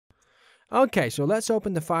Okay, so let's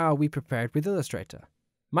open the file we prepared with Illustrator.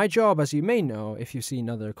 My job, as you may know if you've seen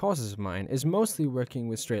other courses of mine, is mostly working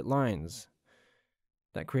with straight lines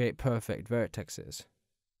that create perfect vertexes.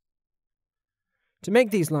 To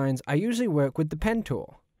make these lines, I usually work with the pen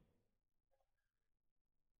tool.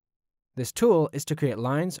 This tool is to create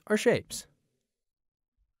lines or shapes.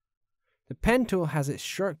 The pen tool has its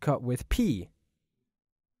shortcut with P.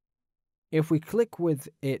 If we click with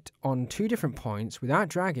it on two different points without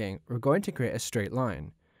dragging, we're going to create a straight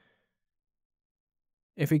line.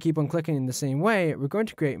 If we keep on clicking in the same way, we're going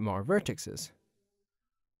to create more vertices.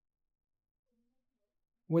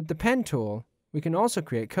 With the pen tool, we can also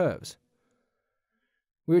create curves.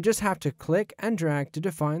 We would just have to click and drag to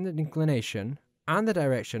define the inclination and the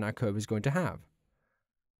direction our curve is going to have.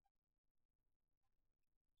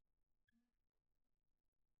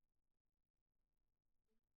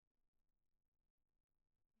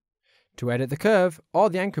 To edit the curve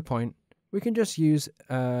or the anchor point, we can just use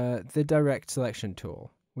the direct selection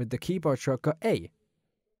tool with the keyboard shortcut A.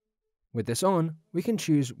 With this on, we can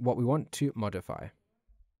choose what we want to modify.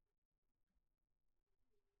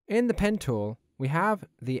 In the pen tool, we have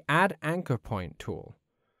the Add Anchor Point tool.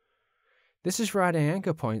 This is for adding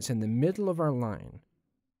anchor points in the middle of our line,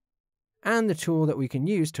 and the tool that we can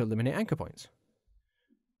use to eliminate anchor points.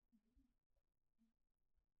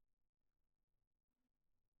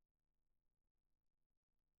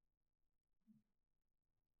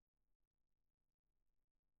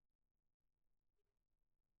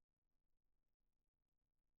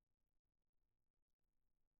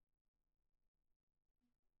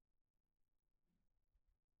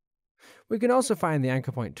 We can also find the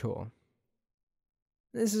anchor point tool.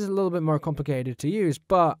 This is a little bit more complicated to use,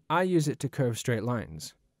 but I use it to curve straight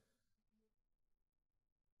lines.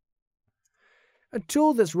 A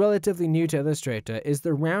tool that's relatively new to Illustrator is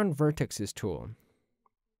the Round Vertices tool.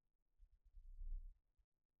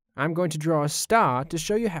 I'm going to draw a star to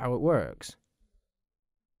show you how it works.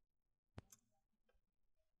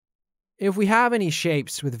 If we have any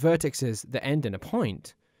shapes with vertices that end in a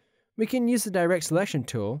point, we can use the Direct Selection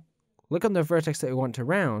tool, click on the vertex that we want to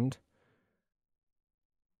round.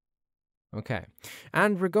 Okay,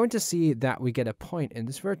 and we're going to see that we get a point in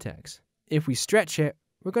this vertex. If we stretch it,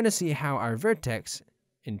 we're going to see how our vertex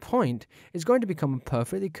in point is going to become a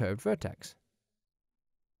perfectly curved vertex.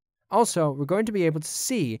 Also, we're going to be able to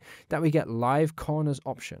see that we get Live Corners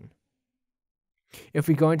option. If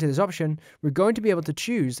we go into this option, we're going to be able to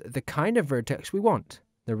choose the kind of vertex we want,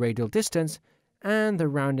 the radial distance, and the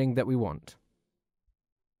rounding that we want.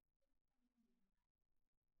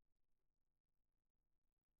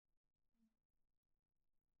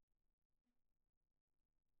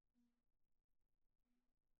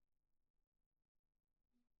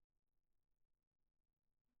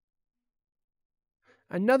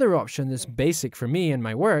 Another option that's basic for me and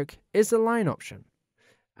my work is the line option.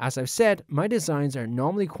 As I've said, my designs are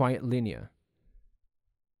normally quite linear.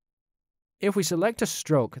 If we select a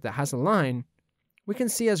stroke that has a line, we can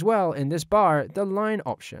see as well in this bar the line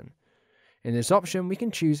option. In this option, we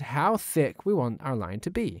can choose how thick we want our line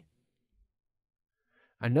to be.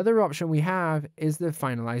 Another option we have is the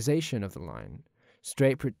finalization of the line,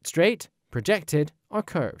 straight, projected, or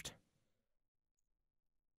curved.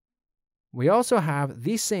 We also have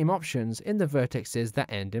these same options in the vertices that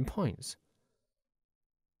end in points.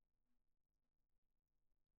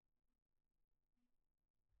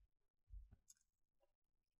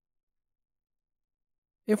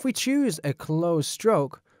 If we choose a closed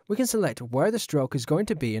stroke, we can select where the stroke is going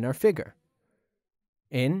to be in our figure.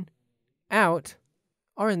 In, out,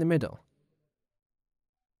 or in the middle.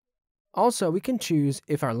 Also, we can choose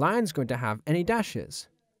if our line is going to have any dashes,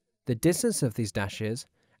 the distance of these dashes,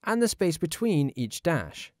 and the space between each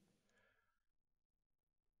dash.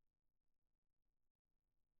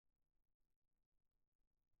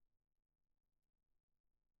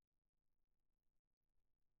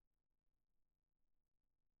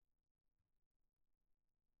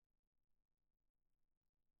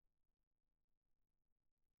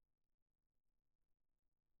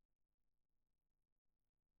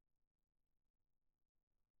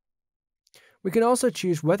 We can also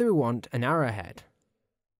choose whether we want an arrowhead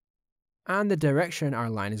and the direction our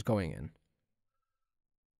line is going in.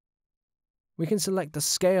 We can select the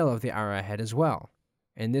scale of the arrowhead as well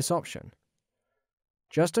in this option.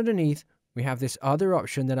 Just underneath, we have this other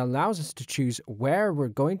option that allows us to choose where we're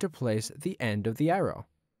going to place the end of the arrow.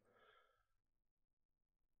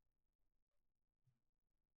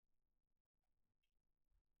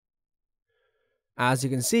 As you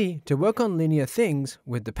can see, to work on linear things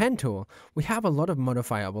with the pen tool, we have a lot of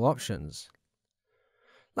modifiable options.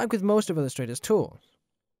 Like with most of Illustrator's tools.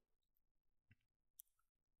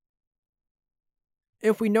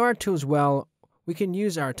 If we know our tools well, we can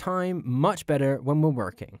use our time much better when we're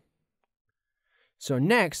working. So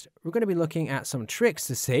next, we're going to be looking at some tricks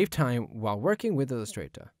to save time while working with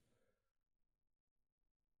Illustrator.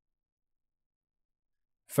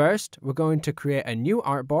 First, we're going to create a new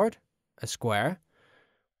artboard, a square,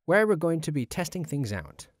 where we're going to be testing things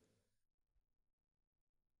out.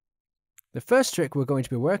 The first trick we're going to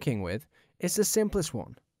be working with is the simplest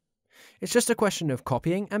one. It's just a question of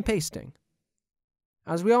copying and pasting.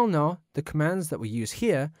 As we all know, the commands that we use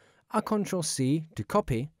here are Ctrl-C to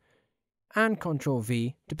copy and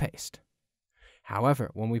Ctrl-V to paste. However,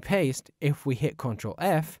 when we paste, if we hit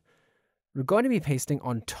Ctrl-F, we're going to be pasting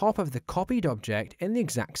on top of the copied object in the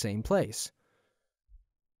exact same place.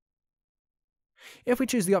 If we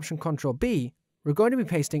choose the option Ctrl-B, we're going to be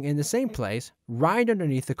pasting in the same place right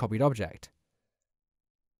underneath the copied object.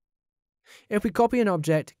 If we copy an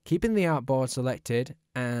object, keeping the artboard selected,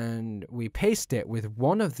 and we paste it with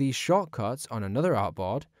one of these shortcuts on another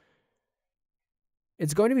artboard,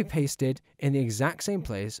 it's going to be pasted in the exact same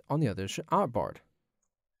place on the other artboard.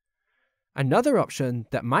 Another option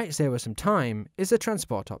that might save us some time is the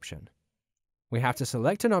transport option. We have to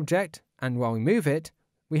select an object, and while we move it,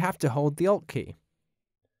 we have to hold the Alt key.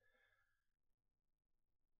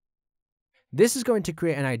 This is going to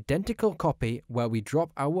create an identical copy where we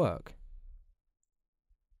drop our work.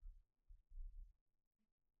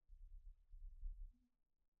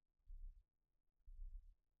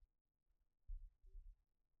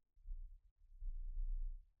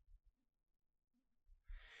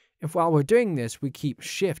 If while we're doing this we keep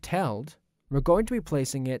Shift held, we're going to be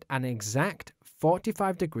placing it at an exact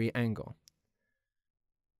 45-degree angle.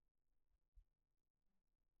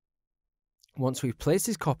 Once we've placed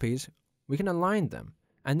these copies, we can align them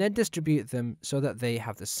and then distribute them so that they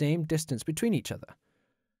have the same distance between each other.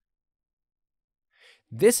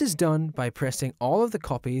 This is done by pressing all of the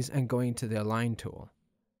copies and going to the Align tool.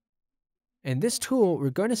 In this tool,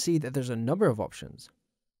 we're going to see that there's a number of options.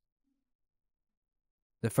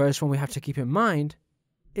 The first one we have to keep in mind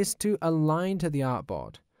is to align to the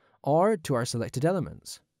artboard or to our selected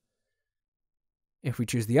elements. If we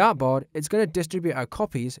choose the artboard, it's going to distribute our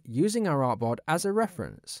copies using our artboard as a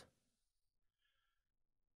reference.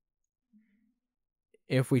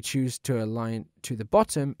 If we choose to align to the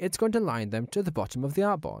bottom, it's going to align them to the bottom of the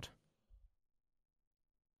artboard.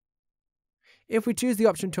 If we choose the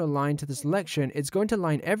option to align to the selection, it's going to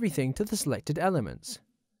align everything to the selected elements.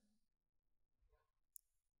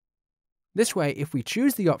 This way, if we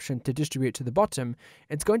choose the option to distribute to the bottom,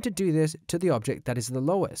 it's going to do this to the object that is the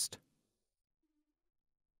lowest.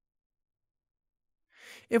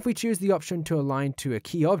 If we choose the option to align to a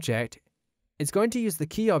key object, it's going to use the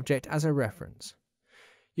key object as a reference.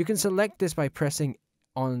 You can select this by pressing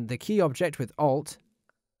on the key object with Alt,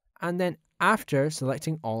 and then after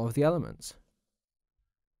selecting all of the elements.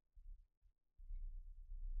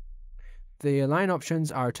 The align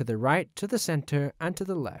options are to the right, to the center, and to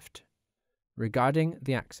the left, regarding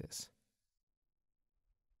the axis.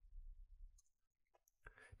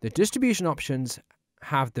 The distribution options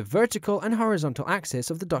have the vertical and horizontal axis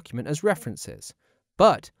of the document as references,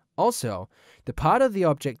 but also the part of the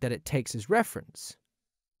object that it takes as reference.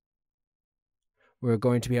 We're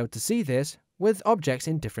going to be able to see this with objects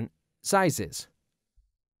in different sizes.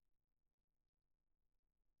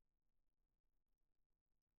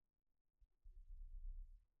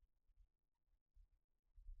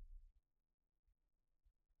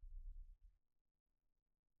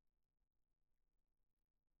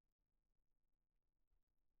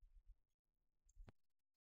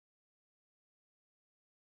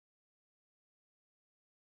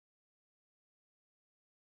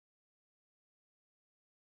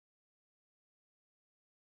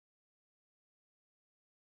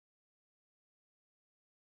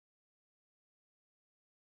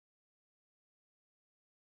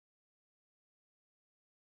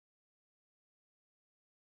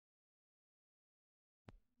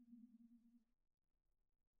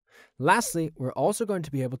 Lastly, we're also going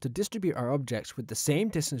to be able to distribute our objects with the same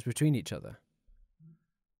distance between each other.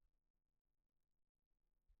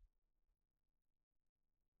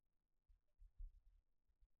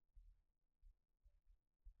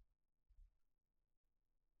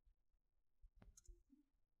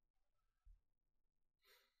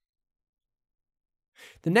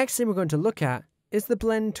 The next thing we're going to look at is the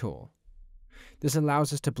Blend tool. This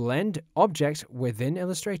allows us to blend objects within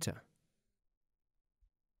Illustrator.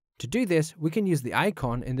 To do this, we can use the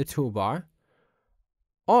icon in the toolbar,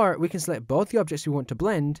 or we can select both the objects we want to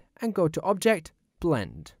blend and go to Object,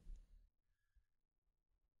 Blend.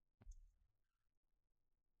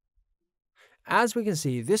 As we can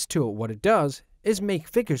see, this tool, what it does is make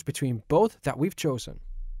figures between both that we've chosen.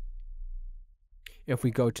 If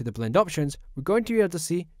we go to the blend options, we're going to be able to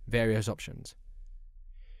see various options.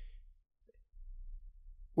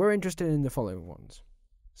 We're interested in the following ones.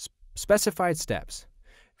 Specified steps.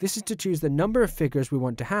 This is to choose the number of figures we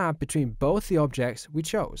want to have between both the objects we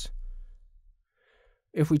chose.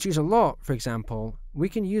 If we choose a lot, for example, we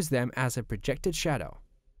can use them as a projected shadow.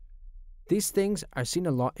 These things are seen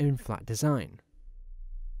a lot in flat design.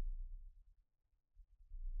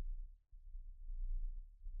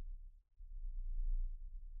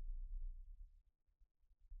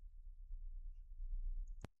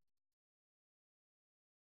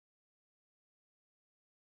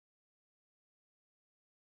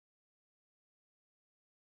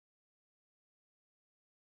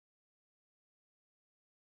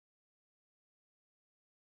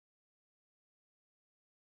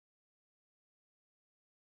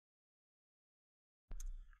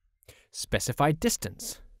 Specified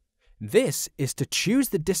distance. This is to choose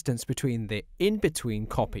the distance between the in-between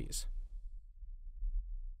copies.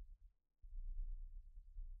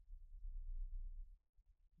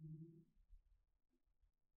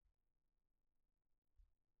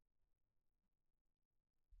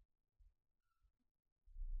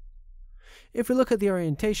 If we look at the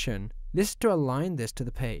orientation, this is to align this to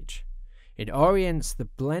the page. It orients the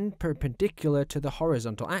blend perpendicular to the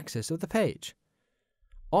horizontal axis of the page.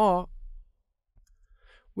 Or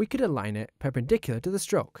we could align it perpendicular to the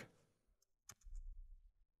stroke.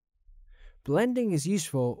 Blending is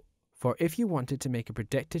useful for if you wanted to make a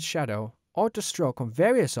projected shadow or to stroke on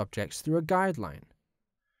various objects through a guideline.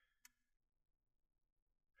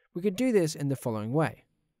 We can do this in the following way.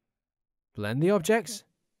 Blend the objects.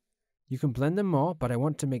 You can blend them more, but I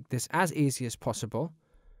want to make this as easy as possible.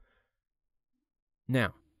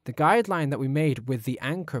 Now, the guideline that we made with the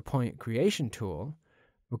anchor point creation tool,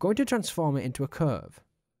 we're going to transform it into a curve.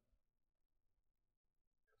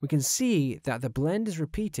 We can see that the blend is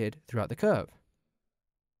repeated throughout the curve.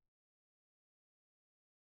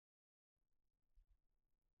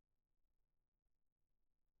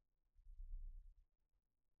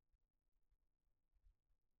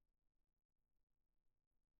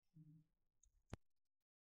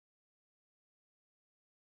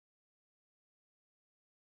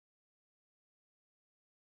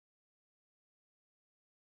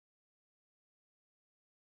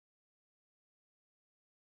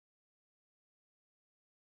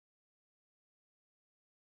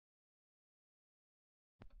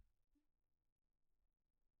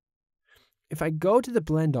 If I go to the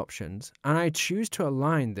blend options and I choose to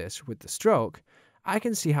align this with the stroke, I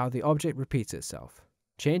can see how the object repeats itself,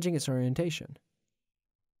 changing its orientation.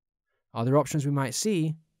 Other options we might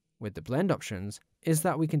see with the blend options is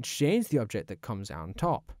that we can change the object that comes out on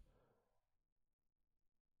top.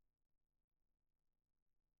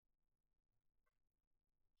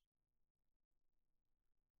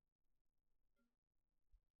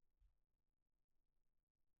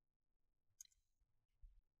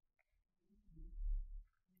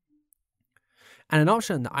 And an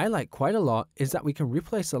option that I like quite a lot is that we can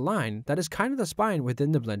replace a line that is kind of the spine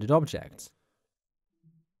within the blended objects.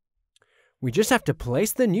 We just have to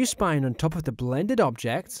place the new spine on top of the blended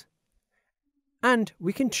object, and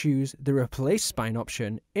we can choose the replace spine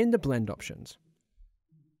option in the blend options.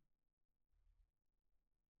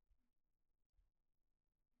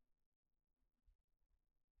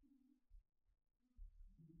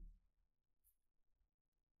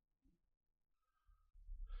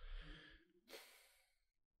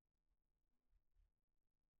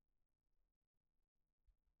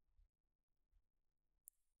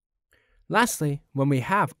 Lastly, when we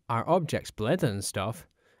have our objects blended and stuff,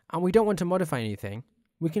 and we don't want to modify anything,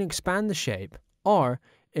 we can expand the shape, or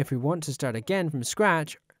if we want to start again from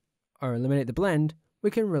scratch or eliminate the blend,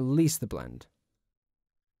 we can release the blend.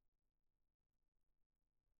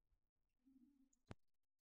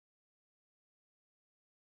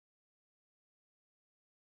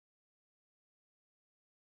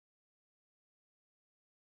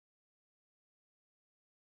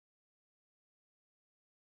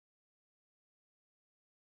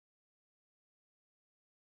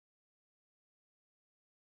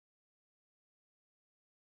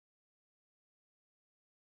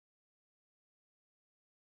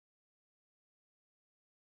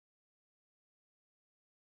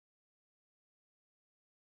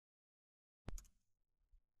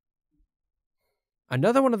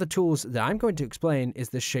 Another one of the tools that I'm going to explain is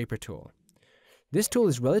the Shaper tool. This tool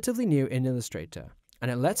is relatively new in Illustrator, and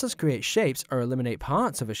it lets us create shapes or eliminate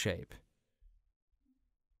parts of a shape.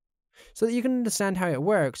 So that you can understand how it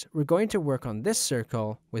works, we're going to work on this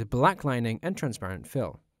circle with black lining and transparent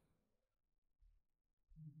fill.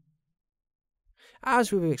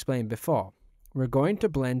 As we've explained before, we're going to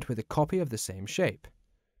blend with a copy of the same shape.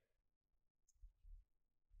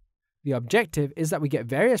 The objective is that we get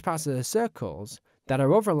various parts of the circles that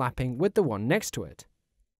are overlapping with the one next to it.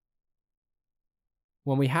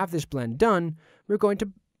 When we have this blend done, we're going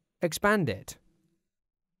to expand it.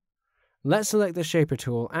 Let's select the Shaper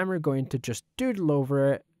tool and we're going to just doodle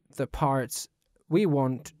over the parts we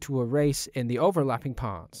want to erase in the overlapping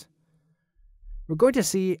parts. We're going to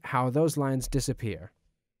see how those lines disappear.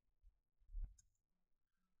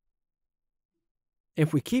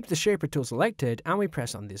 If we keep the Shaper tool selected and we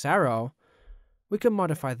press on this arrow, we can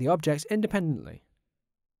modify the objects independently.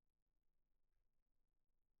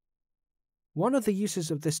 One of the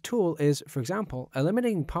uses of this tool is, for example,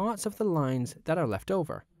 eliminating parts of the lines that are left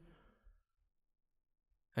over.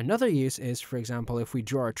 Another use is, for example, if we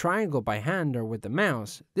draw a triangle by hand or with the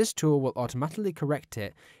mouse, this tool will automatically correct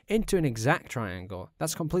it into an exact triangle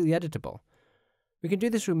that's completely editable. We can do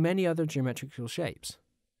this with many other geometrical shapes.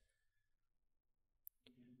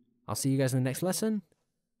 I'll see you guys in the next lesson.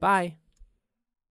 Bye!